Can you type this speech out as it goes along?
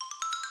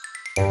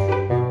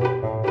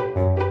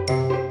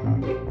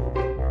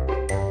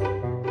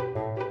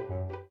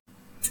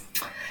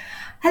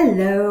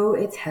Hello,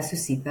 it's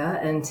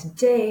Jesucita, and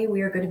today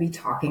we are going to be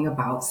talking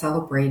about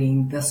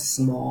celebrating the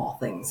small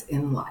things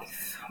in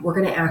life. We're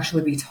going to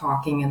actually be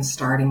talking and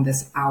starting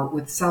this out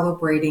with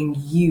celebrating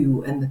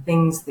you and the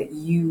things that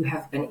you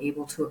have been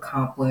able to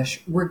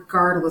accomplish,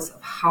 regardless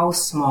of how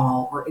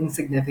small or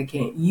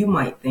insignificant you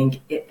might think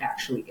it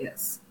actually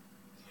is.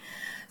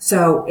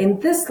 So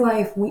in this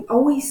life, we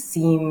always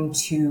seem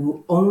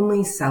to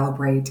only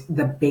celebrate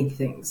the big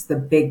things, the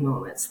big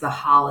moments, the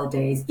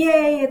holidays.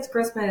 Yay, it's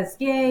Christmas.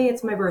 Yay,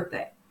 it's my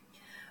birthday.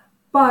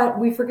 But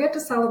we forget to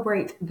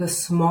celebrate the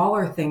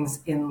smaller things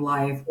in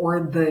life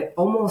or the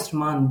almost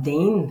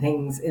mundane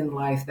things in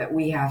life that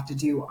we have to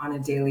do on a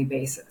daily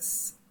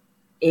basis.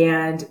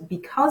 And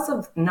because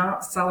of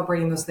not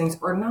celebrating those things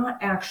or not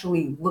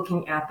actually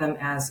looking at them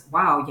as,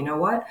 wow, you know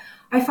what?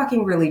 I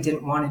fucking really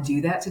didn't want to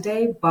do that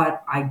today,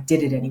 but I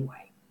did it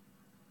anyway.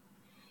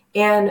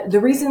 And the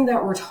reason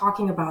that we're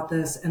talking about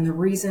this and the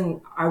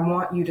reason I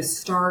want you to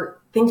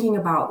start thinking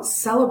about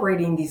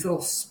celebrating these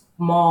little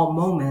small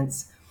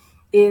moments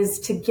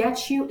is to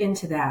get you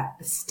into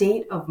that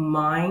state of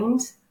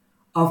mind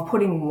of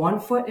putting one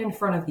foot in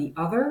front of the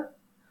other,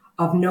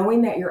 of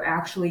knowing that you're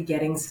actually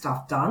getting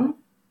stuff done.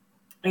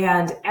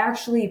 And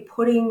actually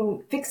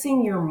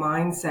fixing your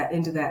mindset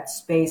into that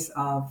space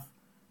of,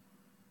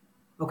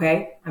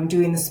 okay, I'm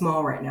doing the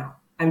small right now.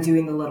 I'm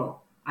doing the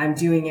little. I'm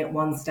doing it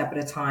one step at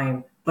a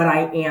time, but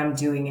I am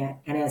doing it.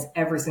 And as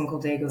every single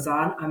day goes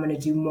on, I'm going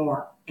to do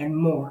more and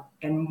more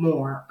and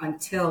more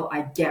until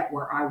I get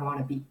where I want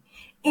to be.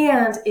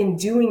 And in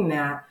doing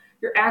that,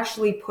 you're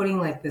actually putting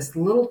like this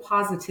little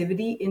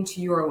positivity into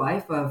your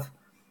life of,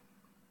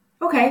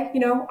 okay,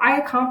 I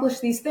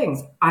accomplished these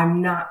things.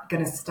 I'm not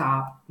going to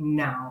stop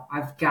now.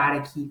 I've got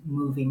to keep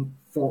moving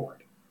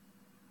forward.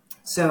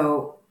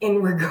 So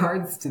in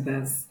regards to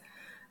this,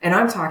 and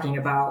I'm talking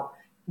about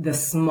the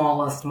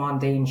smallest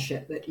mundane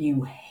shit that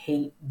you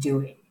hate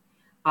doing.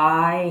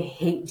 I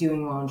hate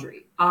doing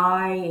laundry.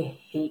 I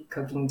hate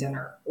cooking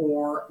dinner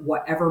or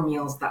whatever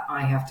meals that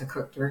I have to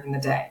cook during the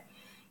day.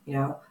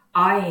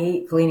 I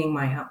hate cleaning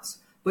my house.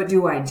 But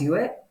do I do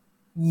it?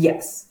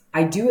 Yes.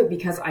 I do it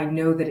because I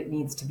know that it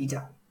needs to be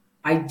done.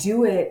 I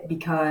do it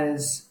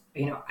because,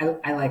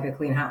 I like a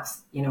clean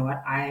house. You know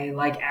what? I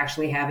like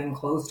actually having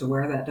clothes to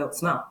wear that don't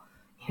smell.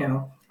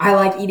 I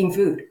like eating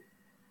food.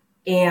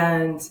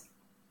 And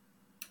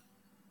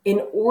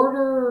in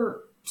order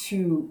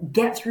to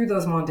get through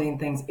those mundane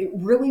things, it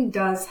really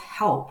does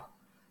help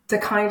to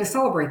kind of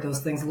celebrate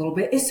those things a little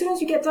bit as soon as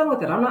you get done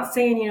with it. I'm not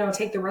saying,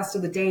 take the rest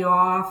of the day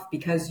off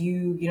because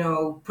you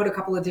put a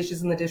couple of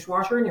dishes in the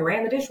dishwasher and you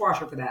ran the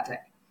dishwasher for that day.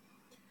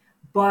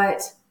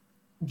 But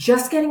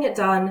just getting it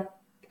done,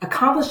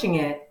 accomplishing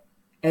it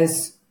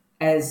as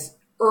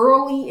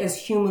early as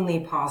humanly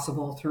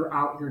possible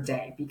throughout your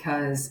day.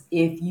 Because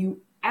if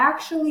you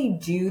actually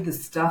do the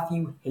stuff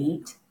you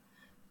hate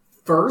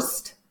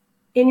first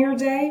in your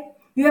day,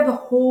 you have the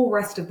whole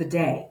rest of the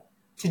day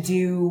to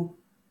do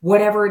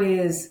whatever it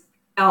is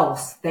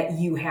else that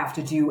you have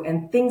to do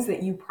and things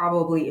that you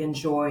probably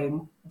enjoy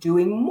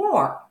doing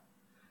more.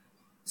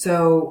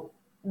 So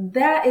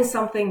that is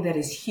something that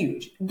is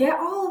huge. Get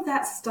all of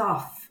that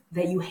stuff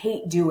that you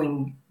hate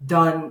doing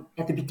done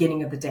at the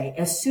beginning of the day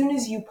as soon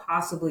as you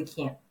possibly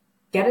can.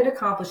 Get it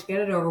accomplished, get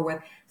it over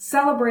with,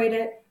 celebrate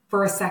it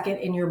for a second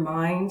in your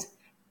mind,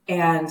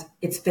 and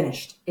it's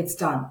finished. It's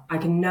done. I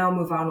can now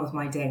move on with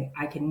my day.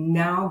 I can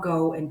now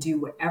go and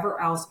do whatever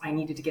else I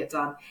needed to get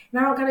done. And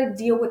I don't got to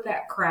deal with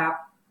that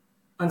crap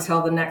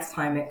until the next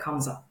time it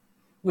comes up,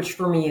 which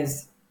for me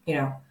is,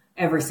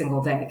 every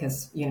single day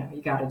because,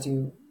 you got to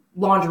do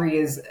laundry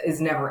is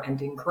never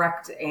ending,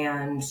 correct?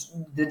 And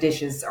the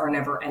dishes are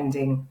never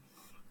ending.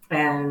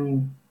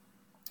 And,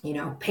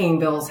 paying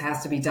bills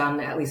has to be done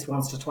at least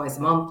once to twice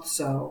a month.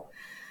 So,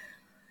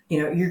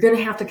 you're going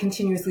to have to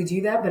continuously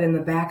do that. But in the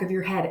back of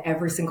your head,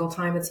 every single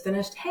time it's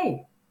finished,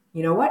 hey,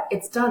 you know what?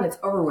 It's done. It's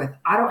over with.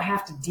 I don't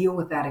have to deal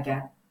with that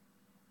again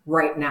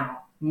right now.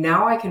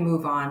 Now I can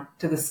move on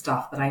to the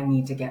stuff that I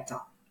need to get done.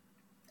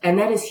 And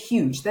that is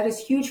huge. That is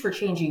huge for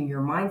changing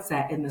your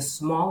mindset in the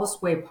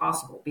smallest way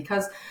possible,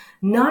 because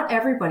not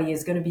everybody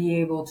is going to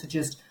be able to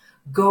just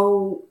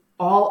go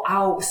all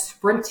out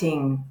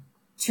sprinting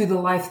to the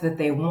life that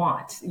they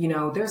want.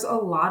 There's a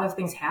lot of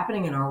things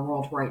happening in our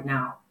world right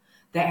now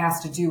that has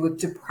to do with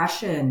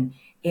depression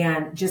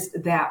and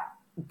just that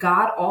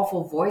god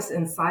awful voice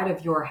inside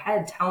of your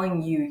head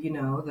telling you,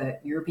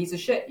 that you're a piece of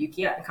shit. You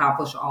can't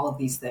accomplish all of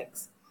these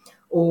things.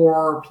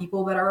 Or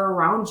people that are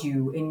around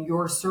you in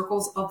your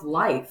circles of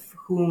life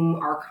whom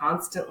are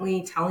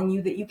constantly telling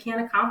you that you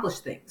can't accomplish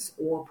things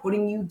or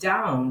putting you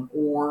down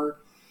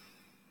or,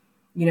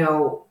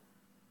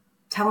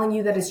 telling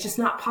you that it's just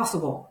not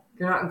possible.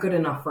 You're not good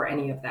enough for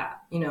any of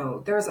that.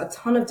 There's a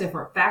ton of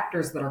different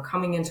factors that are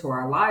coming into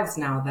our lives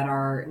now that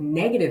are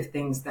negative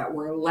things that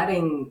we're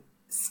letting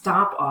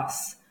stop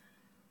us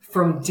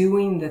from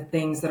doing the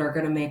things that are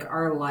going to make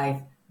our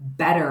life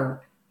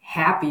better,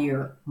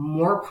 happier,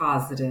 more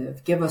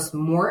positive, give us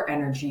more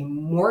energy,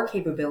 more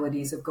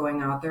capabilities of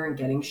going out there and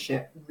getting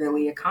shit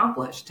really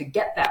accomplished to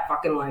get that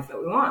fucking life that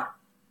we want.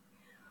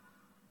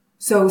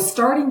 So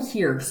starting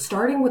here,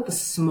 starting with the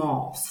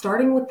small,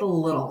 starting with the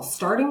little,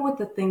 starting with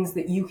the things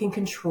that you can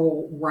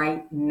control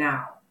right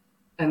now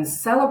and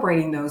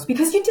celebrating those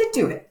because you did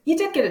do it. You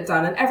did get it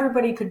done. And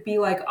everybody could be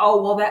like,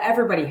 oh, well, that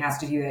everybody has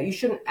to do that. You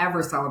shouldn't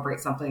ever celebrate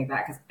something like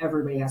that because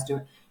everybody has to do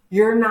it.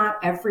 You're not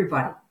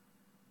everybody.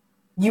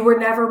 You were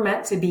never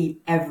meant to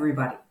be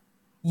everybody.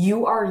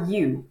 You are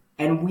you.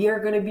 And we are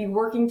going to be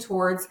working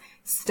towards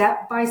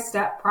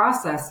step-by-step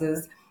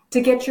processes to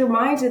get your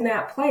mind in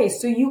that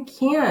place so you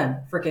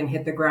can freaking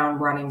hit the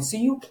ground running, so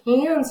you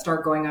can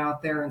start going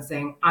out there and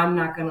saying, I'm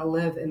not going to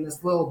live in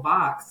this little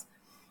box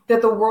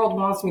that the world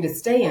wants me to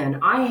stay in.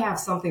 I have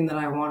something that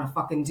I want to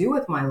fucking do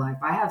with my life.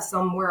 I have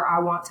somewhere I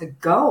want to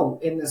go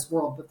in this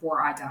world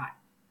before I die.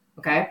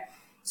 Okay?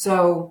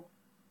 So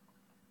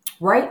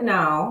right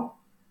now,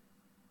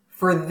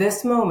 for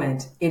this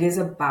moment, it is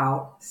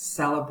about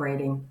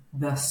celebrating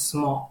the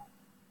small.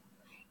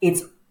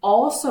 It's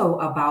also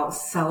about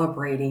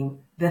celebrating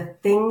the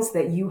things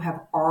that you have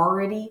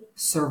already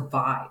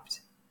survived,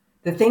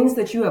 the things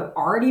that you have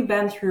already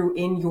been through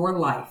in your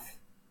life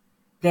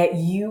that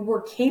you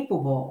were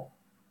capable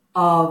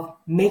of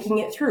making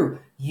it through.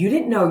 You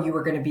didn't know you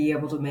were going to be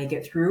able to make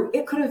it through.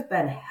 It could have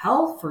been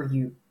hell for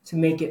you to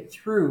make it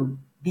through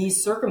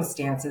these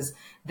circumstances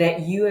that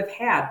you have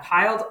had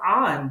piled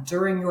on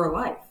during your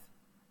life,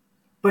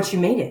 but you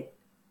made it.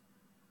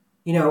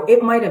 You know,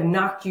 it might have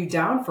knocked you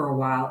down for a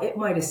while. It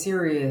might have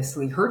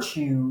seriously hurt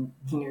you.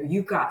 You know,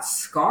 you've got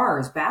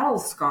scars, battle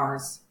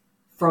scars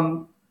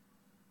from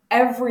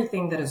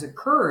everything that has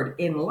occurred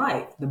in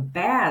life, the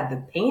bad,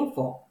 the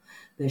painful,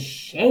 the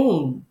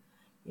shame,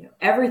 you know,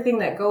 everything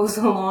that goes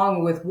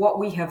along with what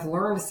we have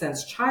learned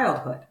since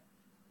childhood.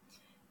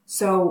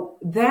 So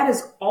that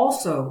is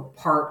also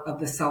part of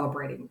the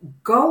celebrating.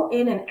 Go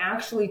in and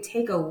actually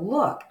take a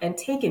look and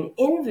take an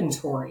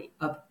inventory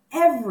of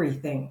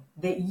everything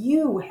that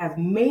you have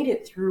made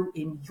it through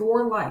in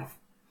your life.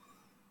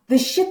 The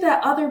shit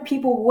that other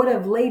people would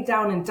have laid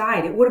down and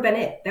died, it would have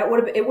been it. It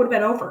would have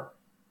been over.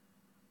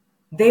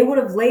 They would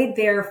have laid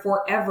there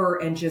forever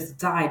and just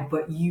died,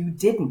 but you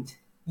didn't.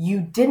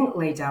 You didn't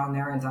lay down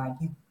there and die.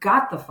 You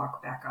got the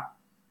fuck back up.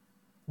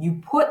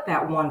 You put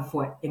that one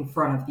foot in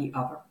front of the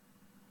other.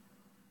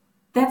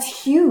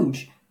 That's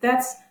huge.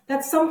 That's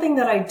something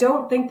that I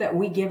don't think that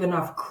we give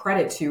enough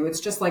credit to. It's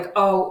just like,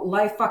 oh,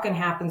 life fucking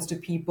happens to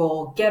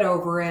people. Get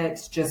over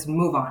it. Just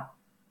move on.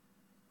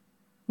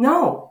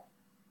 No,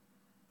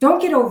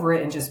 don't get over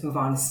it and just move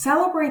on.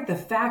 Celebrate the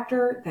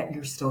factor that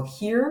you're still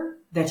here,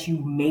 that you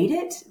made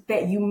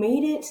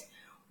it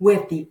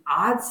with the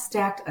odds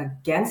stacked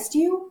against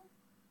you.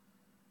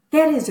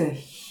 That is a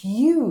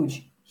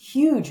huge,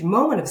 huge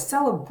moment of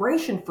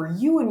celebration for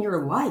you in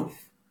your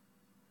life.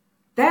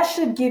 That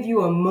should give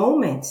you a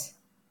moment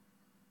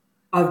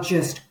of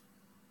just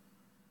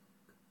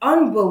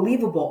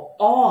unbelievable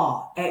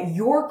awe at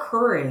your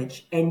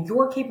courage and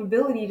your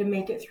capability to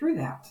make it through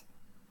that.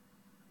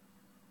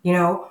 You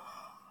know,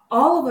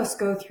 all of us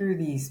go through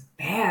these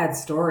bad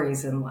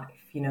stories in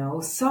life, you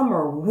know, some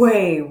are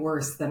way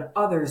worse than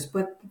others,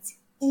 but it's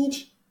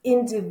each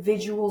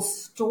individual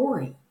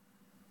story.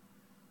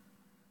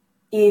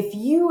 If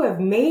you have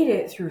made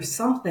it through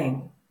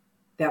something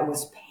that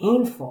was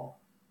painful,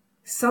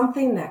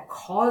 something that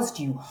caused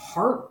you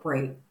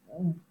heartbreak,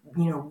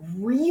 you know,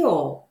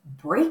 real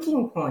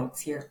breaking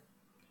points here,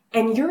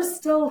 and you're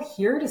still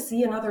here to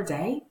see another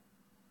day,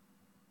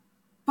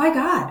 by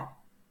God,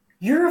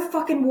 you're a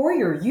fucking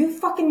warrior. You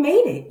fucking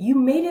made it. You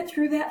made it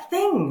through that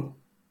thing.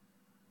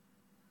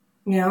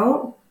 You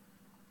know,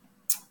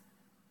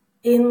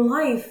 in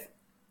life,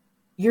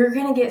 you're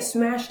going to get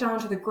smashed down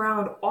to the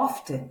ground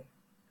often.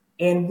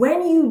 And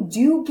when you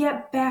do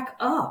get back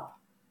up,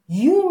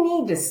 you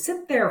need to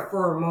sit there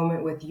for a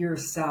moment with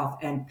yourself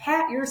and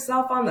pat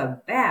yourself on the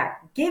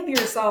back, give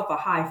yourself a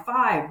high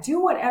five,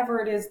 do whatever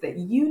it is that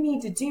you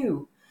need to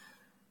do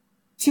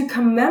to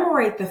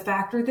commemorate the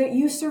factor that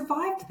you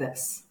survived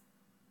this,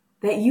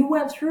 that you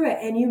went through it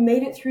and you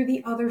made it through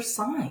the other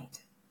side.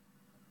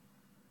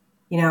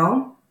 You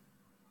know,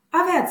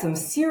 I've had some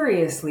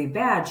seriously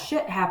bad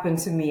shit happen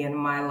to me in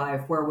my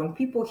life where when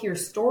people hear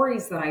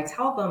stories that I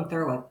tell them,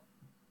 they're like,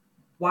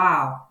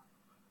 wow,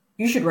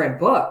 you should write a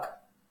book.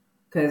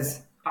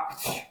 Because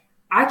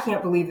I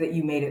can't believe that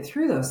you made it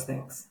through those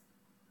things.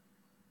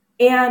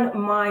 And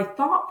my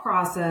thought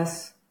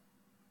process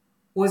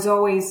was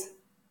always,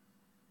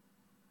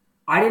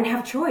 I didn't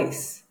have a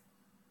choice.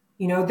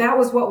 You know, that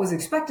was what was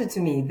expected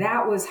to me.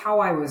 That was how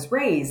I was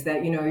raised,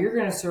 that, you know, you're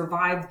going to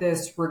survive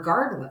this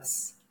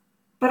regardless.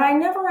 But I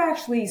never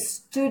actually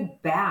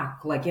stood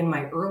back, like in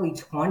my early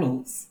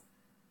 20s,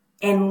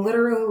 and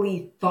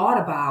literally thought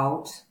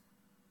about,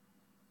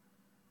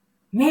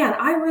 man,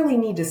 I really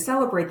need to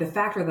celebrate the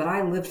factor that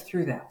I lived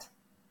through that.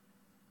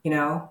 You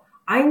know,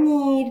 I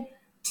need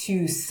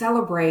to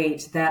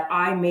celebrate that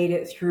I made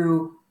it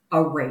through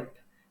a rape,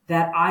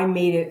 that I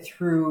made it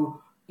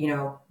through, you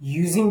know,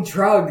 using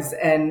drugs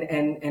and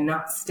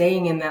not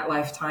staying in that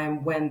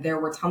lifetime when there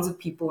were tons of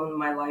people in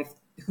my life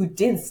who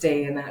did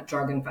stay in that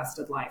drug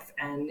infested life.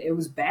 And it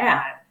was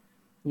bad,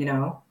 you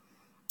know.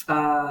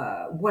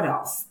 What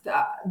else?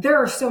 There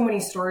are so many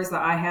stories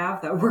that I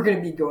have that we're going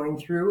to be going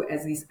through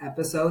as these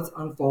episodes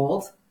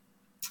unfold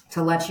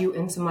to let you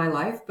into my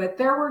life. But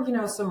there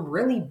were, some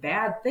really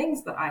bad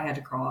things that I had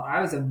to crawl out.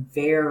 I was a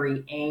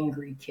very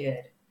angry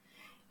kid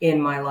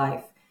in my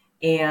life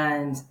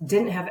and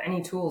didn't have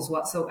any tools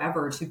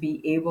whatsoever to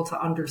be able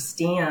to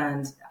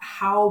understand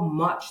how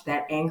much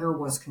that anger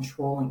was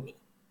controlling me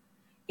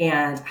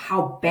and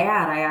how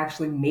bad I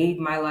actually made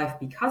my life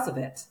because of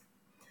it.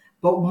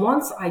 But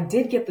once I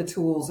did get the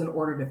tools in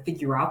order to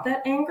figure out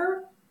that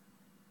anger,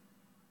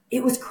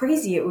 it was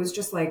crazy. It was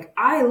just like,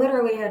 I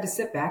literally had to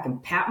sit back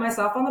and pat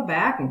myself on the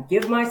back and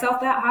give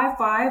myself that high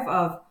five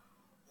of,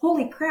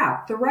 holy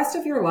crap, the rest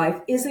of your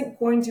life isn't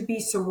going to be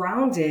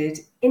surrounded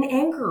in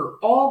anger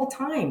all the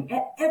time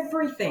at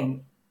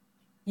everything.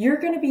 You're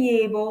going to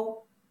be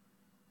able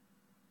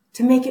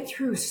to make it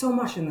through so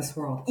much in this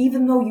world,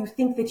 even though you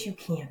think that you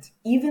can't,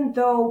 even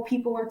though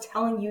people are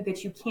telling you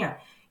that you can't.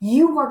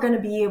 You are going to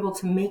be able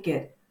to make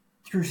it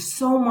through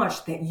so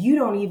much that you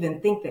don't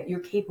even think that you're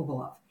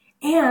capable of,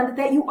 and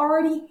that you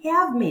already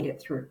have made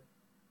it through.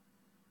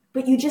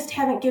 But you just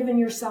haven't given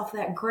yourself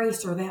that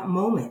grace or that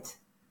moment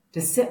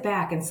to sit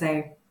back and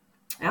say,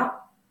 yeah,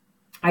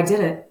 I did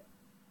it.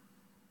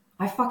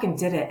 I fucking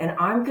did it. And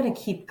I'm going to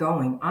keep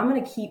going. I'm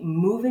going to keep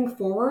moving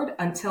forward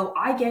until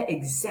I get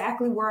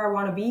exactly where I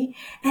want to be.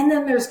 And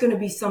then there's going to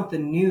be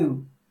something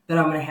new that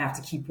I'm going to have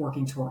to keep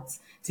working towards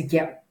to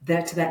get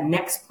that to that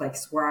next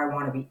place where I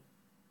want to be.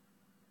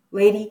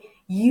 Lady,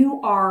 you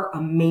are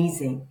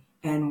amazing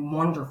and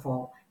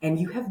wonderful, and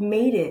you have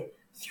made it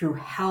through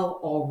hell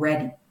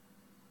already.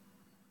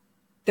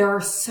 There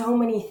are so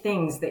many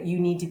things that you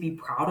need to be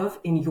proud of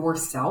in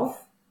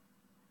yourself,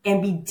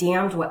 and be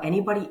damned what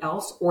anybody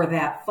else or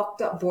that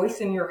fucked up voice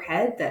in your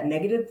head, that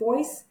negative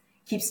voice,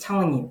 keeps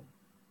telling you.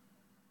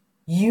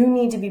 You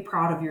need to be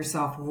proud of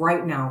yourself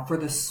right now for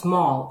the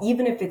small,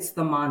 even if it's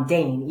the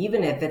mundane,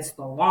 even if it's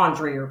the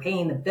laundry or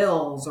paying the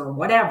bills or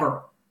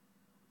whatever.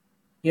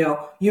 You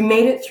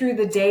made it through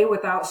the day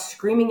without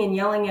screaming and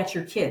yelling at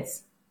your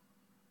kids.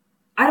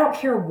 I don't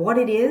care what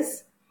it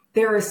is.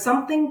 There is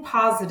something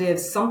positive,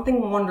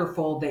 something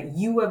wonderful that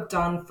you have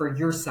done for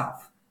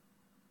yourself.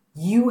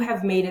 You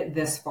have made it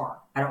this far.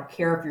 I don't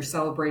care if you're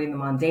celebrating the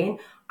mundane.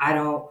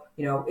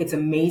 It's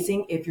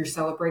amazing if you're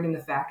celebrating the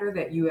factor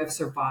that you have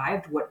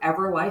survived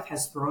whatever life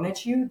has thrown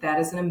at you. That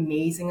is an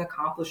amazing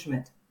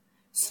accomplishment.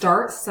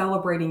 Start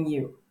celebrating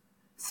you.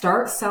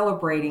 Start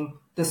celebrating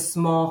the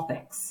small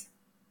things.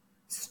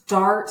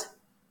 Start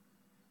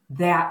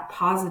that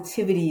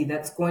positivity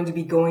that's going to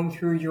be going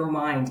through your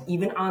mind,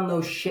 even on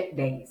those shit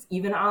days,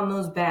 even on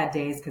those bad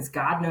days, because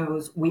God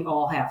knows we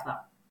all have them.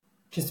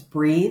 Just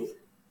breathe.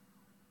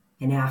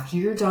 And after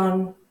you're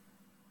done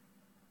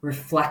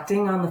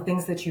reflecting on the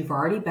things that you've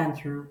already been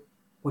through,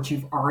 what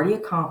you've already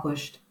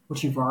accomplished,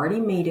 what you've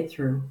already made it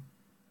through,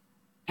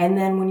 and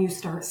then when you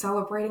start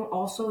celebrating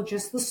also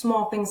just the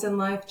small things in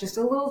life, just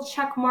a little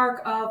check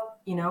mark of,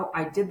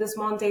 I did this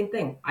mundane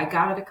thing. I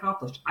got it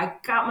accomplished. I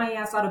got my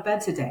ass out of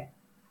bed today.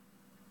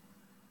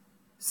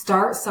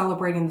 Start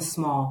celebrating the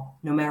small,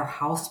 no matter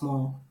how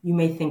small you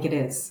may think it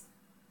is.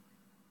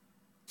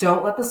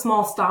 Don't let the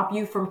small stop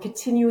you from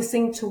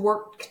continuing to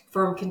work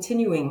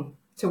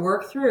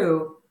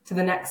through to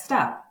the next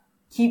step.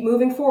 Keep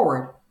moving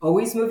forward,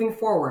 always moving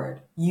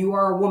forward. You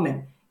are a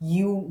woman.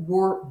 You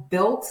were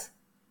built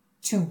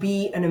to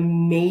be an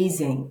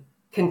amazing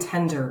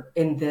contender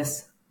in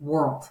this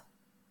world.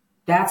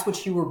 That's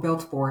what you were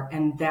built for,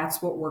 and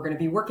that's what we're going to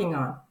be working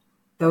on.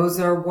 Those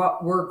are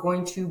what we're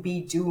going to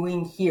be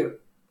doing here.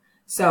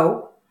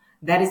 So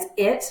that is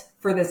it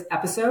for this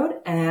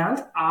episode,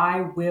 and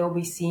I will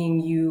be seeing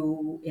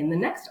you in the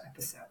next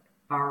episode.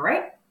 All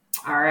right.